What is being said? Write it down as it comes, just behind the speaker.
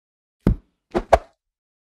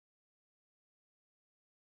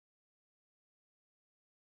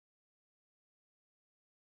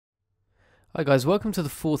Hi guys, welcome to the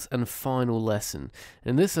fourth and final lesson.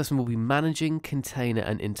 In this lesson we'll be managing container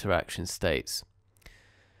and interaction states.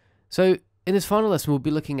 So in this final lesson we'll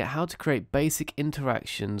be looking at how to create basic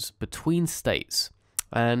interactions between states.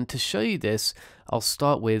 And to show you this, I'll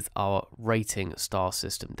start with our rating star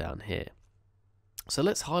system down here. So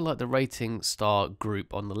let's highlight the rating star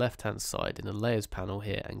group on the left hand side in the layers panel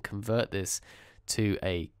here and convert this to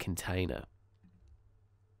a container.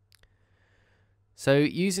 So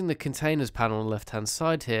using the containers panel on the left hand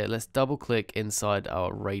side here, let's double click inside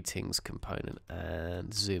our ratings component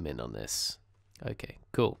and zoom in on this. Okay,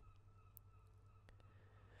 cool.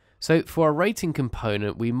 So for our rating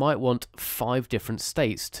component, we might want 5 different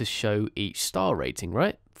states to show each star rating,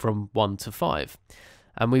 right? From 1 to 5.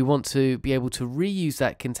 And we want to be able to reuse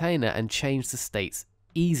that container and change the states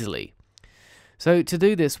easily. So to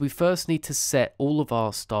do this, we first need to set all of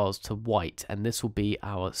our stars to white, and this will be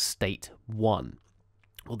our state 1.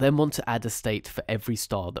 We'll then want to add a state for every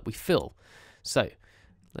star that we fill. So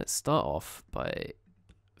let's start off by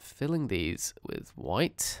filling these with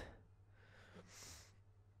white.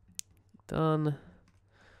 Done.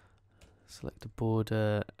 Select a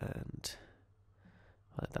border and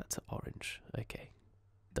add that to orange. Okay,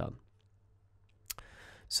 done.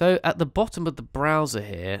 So at the bottom of the browser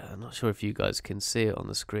here, I'm not sure if you guys can see it on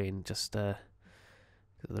the screen, just the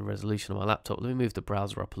resolution of my laptop. Let me move the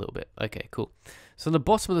browser up a little bit. Okay, cool. So on the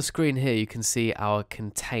bottom of the screen here, you can see our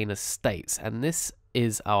container states, and this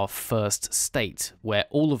is our first state where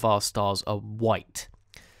all of our stars are white.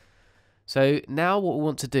 So now what we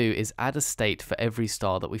want to do is add a state for every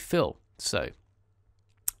star that we fill. So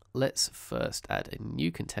let's first add a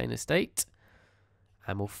new container state,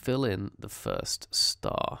 and we'll fill in the first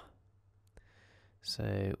star.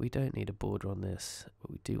 So we don't need a border on this,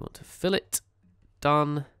 but we do want to fill it.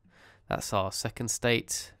 Done. That's our second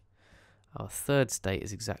state. Our third state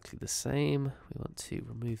is exactly the same. We want to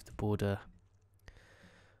remove the border.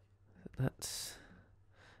 That's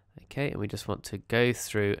okay, and we just want to go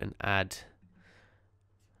through and add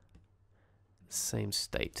the same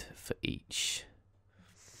state for each.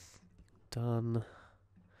 Done.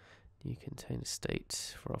 New container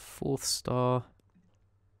state for our fourth star.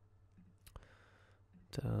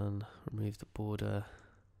 Done. Remove the border.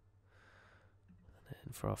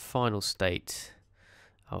 And for our final state,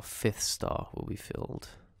 our fifth star will be filled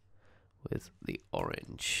with the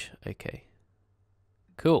orange. Okay,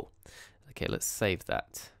 cool. Okay, let's save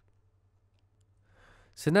that.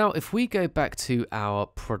 So now if we go back to our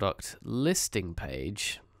product listing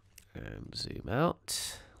page and zoom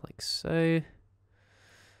out like so,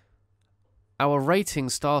 our rating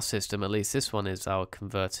star system, at least this one is our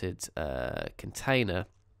converted container,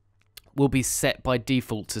 will be set by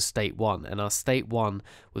default to state 1, and our state 1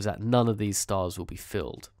 was that none of these stars will be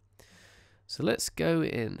filled. So let's go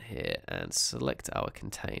in here and select our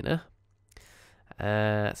container.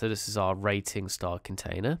 So this is our rating star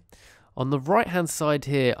container. On the right hand side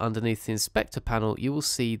here underneath the inspector panel, you will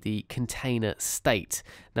see the container state.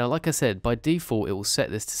 Now like I said, by default it will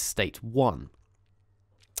set this to state 1.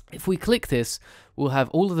 If we click this, we'll have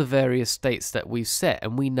all of the various states that we've set,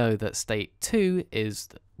 and we know that state 2 is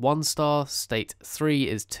 1 star, state 3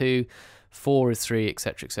 is 2, 4 is 3,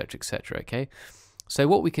 etc, etc, etc, okay? So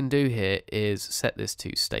what we can do here is set this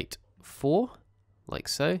to state 4, like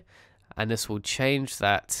so, and this will change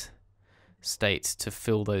that state to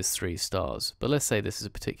fill those 3 stars. But let's say this is a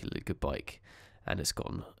particularly good bike, and it's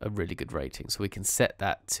gotten a really good rating, so we can set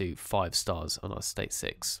that to 5 stars on our state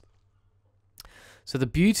 6. So the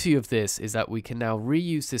beauty of this is that we can now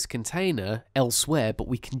reuse this container elsewhere, but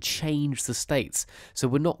we can change the states. So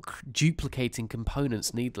we're not duplicating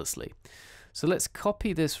components needlessly. So let's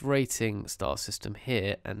copy this rating star system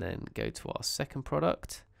here and then go to our second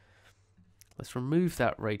product. Let's remove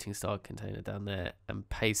that rating star container down there and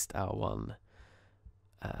paste our one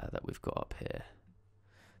that we've got up here.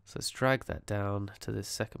 So let's drag that down to this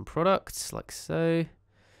second product like so.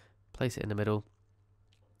 Place it in the middle.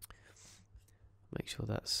 Make sure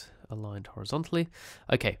that's aligned horizontally.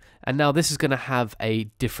 Okay, and now this is going to have a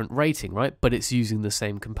different rating, right? But it's using the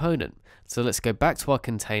same component. So let's go back to our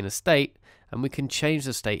container state, and we can change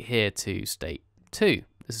the state here to state 2.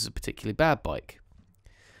 This is a particularly bad bike.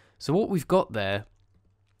 So what we've got there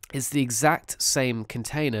is the exact same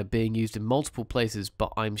container being used in multiple places,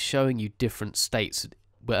 but I'm showing you different states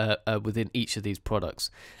within each of these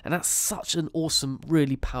products. And that's such an awesome,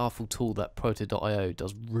 really powerful tool that Proto.io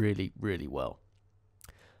does really, really well.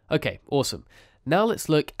 Okay, awesome. Now let's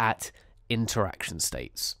look at interaction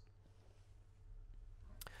states.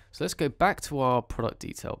 So let's go back to our product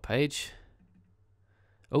detail page.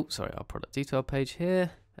 Oh, sorry, our product detail page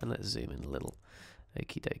here, and let's zoom in a little.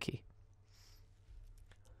 Okie dokie.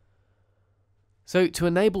 So to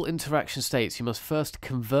enable interaction states, you must first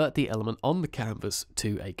convert the element on the canvas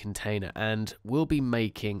to a container, and we'll be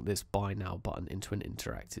making this Buy Now button into an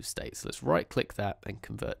interactive state. So let's right click that and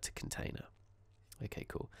convert to container. Okay,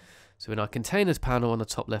 cool. So in our containers panel on the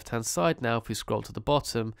top left hand side now, if we scroll to the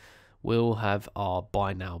bottom, we'll have our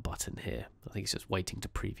Buy Now button here. I think it's just waiting to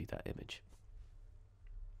preview that image.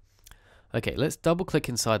 Okay, let's double click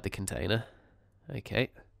inside the container. Okay.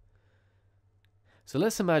 So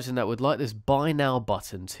let's imagine that we'd like this Buy Now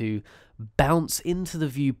button to bounce into the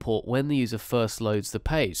viewport when the user first loads the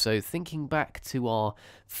page. So thinking back to our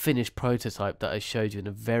finished prototype that I showed you in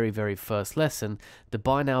the very first lesson, the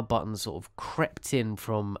Buy Now button sort of crept in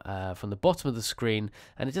from the bottom of the screen,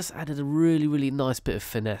 and it just added a really nice bit of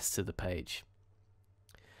finesse to the page.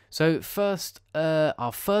 So first,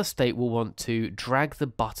 our first state will want to drag the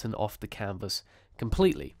button off the canvas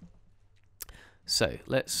completely. So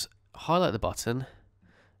let's highlight the button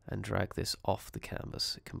and drag this off the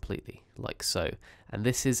canvas completely, like so. And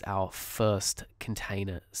this is our first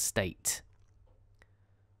container state.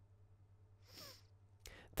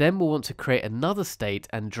 Then we'll want to create another state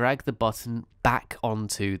and drag the button back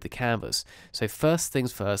onto the canvas. So first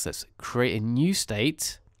things first, let's create a new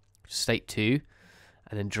state, state 2,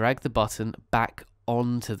 and then drag the button back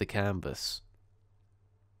onto the canvas.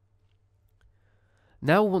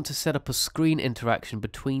 Now we want to set up a screen interaction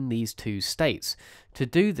between these two states. To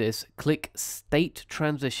do this, click State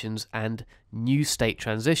Transitions and New State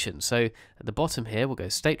Transition. So at the bottom here, we'll go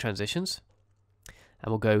State Transitions,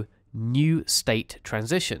 and we'll go New State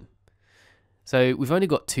Transition. So we've only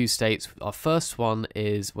got two states. Our first one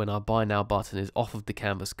is when our Buy Now button is off of the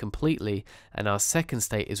canvas completely, and our second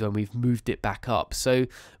state is when we've moved it back up. So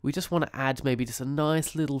we just want to add maybe just a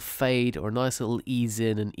nice little fade or a nice little ease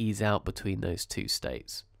in and ease out between those two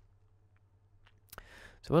states.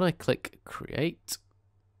 So when I click Create,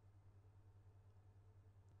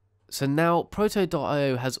 so now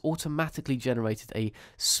Proto.io has automatically generated a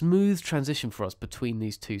smooth transition for us between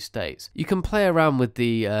these two states. You can play around with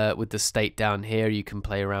the state down here. You can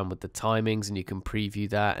play around with the timings, and you can preview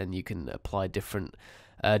that, and you can apply different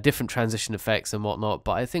transition effects and whatnot.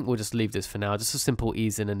 But I think we'll just leave this for now. Just a simple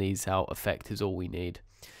ease in and ease out effect is all we need.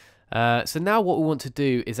 So now what we want to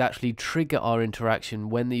do is actually trigger our interaction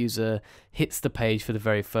when the user hits the page for the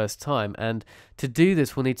very first time. And to do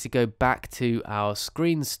this, we'll need to go back to our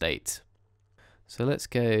screen state. So let's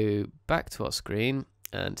go back to our screen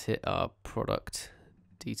and hit our product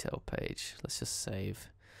detail page. Let's just save.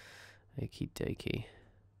 Okie dokie.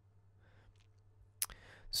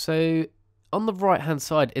 So on the right hand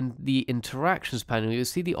side in the interactions panel, you'll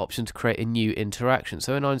see the option to create a new interaction.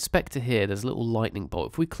 So in our inspector here, there's a little lightning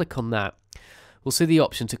bolt. If we click on that, we'll see the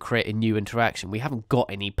option to create a new interaction. We haven't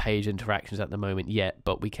got any page interactions at the moment yet,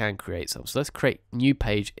 but we can create some. So let's create new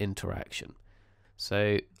page interaction.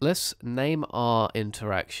 So let's name our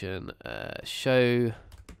interaction show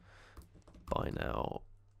Buy Now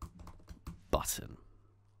button.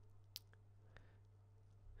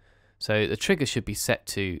 So the trigger should be set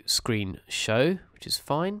to screen show, which is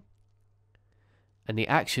fine. And the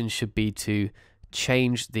action should be to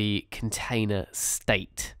change the container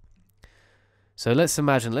state. So let's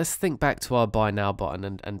think back to our Buy Now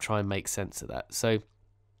button and try and make sense of that. So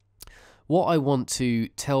what I want to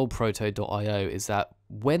tell Proto.io is that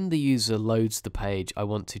when the user loads the page, I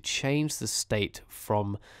want to change the state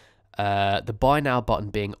from the Buy Now button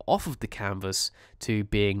being off of the canvas to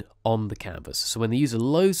being on the canvas. So when the user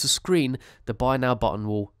loads the screen, the Buy Now button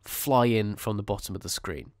will fly in from the bottom of the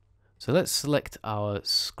screen. So let's select our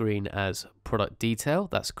screen as product detail.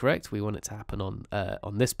 That's correct. We want it to happen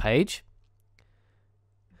on this page.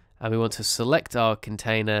 And we want to select our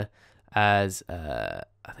container as, I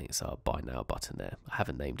think it's our Buy Now button there. I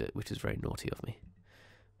haven't named it, which is very naughty of me.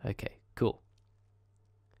 Okay, cool.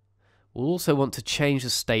 We'll also want to change the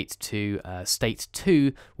state to state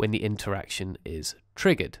 2 when the interaction is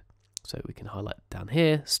triggered. So we can highlight down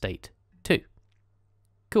here, state 2.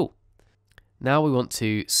 Cool. Now we want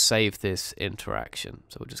to save this interaction.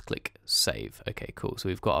 So we'll just click save. Okay, cool. So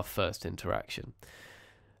we've got our first interaction.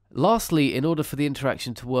 Lastly, in order for the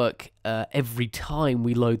interaction to work every time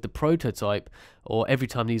we load the prototype, or every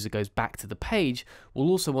time the user goes back to the page, we'll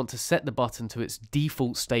also want to set the button to its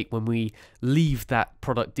default state when we leave that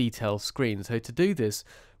product details screen. So to do this,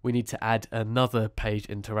 we need to add another page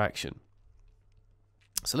interaction.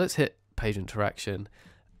 So let's hit page interaction,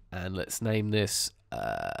 and let's name this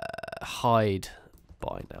hide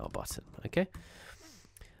Buy Now button. Okay.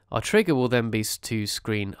 Our trigger will then be to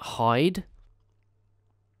screen hide.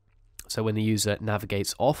 So when the user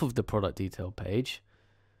navigates off of the product detail page,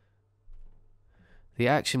 the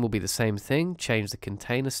action will be the same thing, change the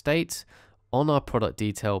container state, on our product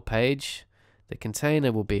detail page, the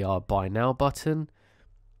container will be our buy now button,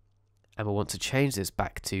 and we'll want to change this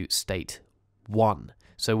back to state 1.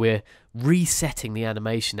 So we're resetting the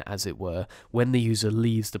animation, as it were, when the user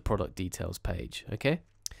leaves the product details page. Okay.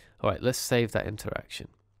 All right, let's save that interaction.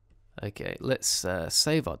 Okay, let's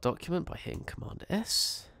save our document by hitting Command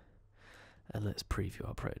S, and let's preview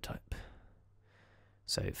our prototype.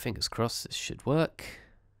 So fingers crossed this should work.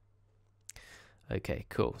 Okay,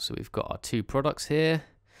 cool. So we've got our 2 products here.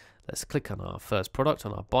 Let's click on our first product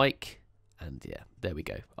on our bike, and yeah, there we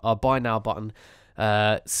go. Our buy now button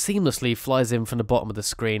seamlessly flies in from the bottom of the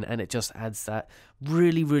screen, and it just adds that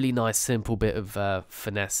really, really nice, simple bit of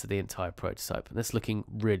finesse to the entire prototype, and it's looking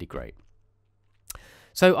really great.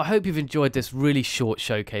 So I hope you've enjoyed this really short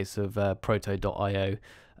showcase of Proto.io.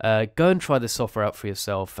 Go and try this software out for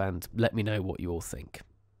yourself and let me know what you all think.